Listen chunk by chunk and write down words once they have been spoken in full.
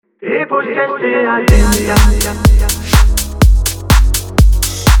И пусть здесь ты один я.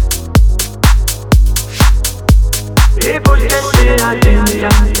 И пусть здесь ты один я.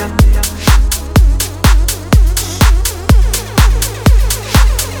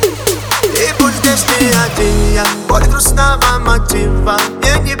 И пусть здесь ты один я. Боль грустного мотива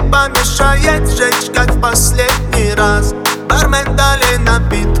мне не помешает жечь, как в последний раз. Бармен дали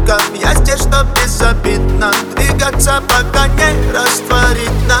напитков, я здесь, чтоб безобидно двигаться, пока не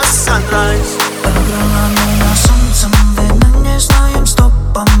растворит нас sunrise. Огрела меня солнцем, вина не знаем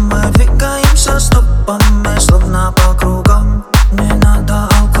стопом. Мы двигаемся стопами, словно по кругам. Не надо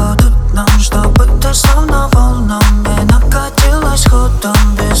алкоголь нам, чтобы ты словно волнами накатилась ходом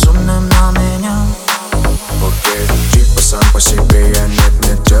безумным на меня. Окей, типа сам по себе я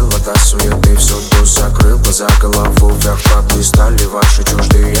нет дела до суеты. Всюду закрыл глаза, голову вверх поблистали ваши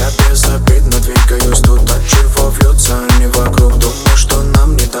чуждые. Я безобидно двигаюсь тут, от чего вьются они вокруг. Думаю, что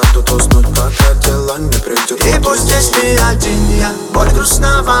нам не дадут уснуть, пока дела не придет. И пусть здесь ты один я. Боль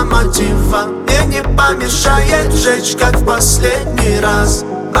грустного мотива мне не помешает жечь, как в последний раз.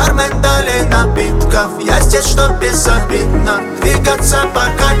 Бармен дали напитков, я здесь, чтоб безобидно двигаться,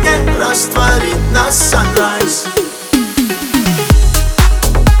 пока не растворит нас sunrise.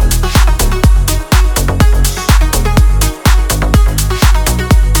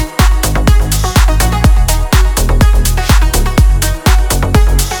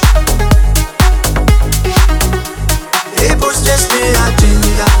 И пусть здесь ты один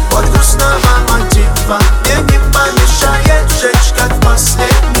я. Боль грустного мотива мне не помешает жечь, как в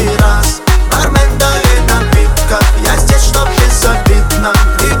последний раз. Бармен дали напитков, я здесь, чтоб безобидно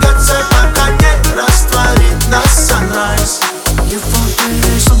двигаться, пока не растворит нас sunrise. Его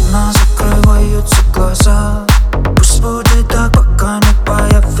словно закрываются глаза. Пусть будет так, пока не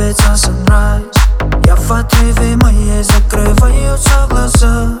появится sunrise. Я в отрыве моей закрываются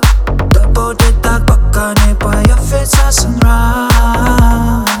глаза. Да будет так, пока не появится sunrise.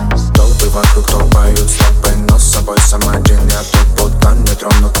 Толпы вокруг топают стопы, но с собой сам один я тут, будто не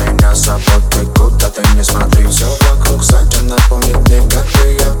тронут меня заботы. Куда ты не смотри, все вокруг сзади напомнит мне, как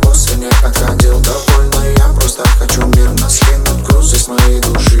бы я после не отходил. Довольно я просто хочу мирно скинуть груз из моей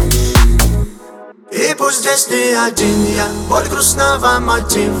души. И пусть здесь не один я. Боль грустного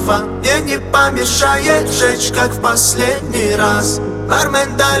мотива мне не помешает жечь, как в последний раз.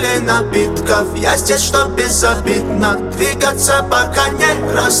 Бармен дали напитков, я здесь, чтоб безобидно двигаться, пока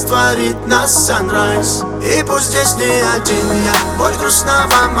не растворит нас sunrise. И пусть здесь не один я. Боль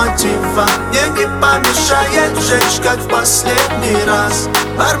грустного мотива мне не помешает жечь, как в последний раз.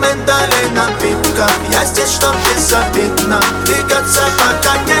 Бармен дали напитков, я здесь, чтоб безобидно двигаться,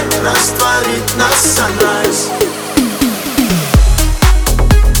 пока не растворит нас sunrise.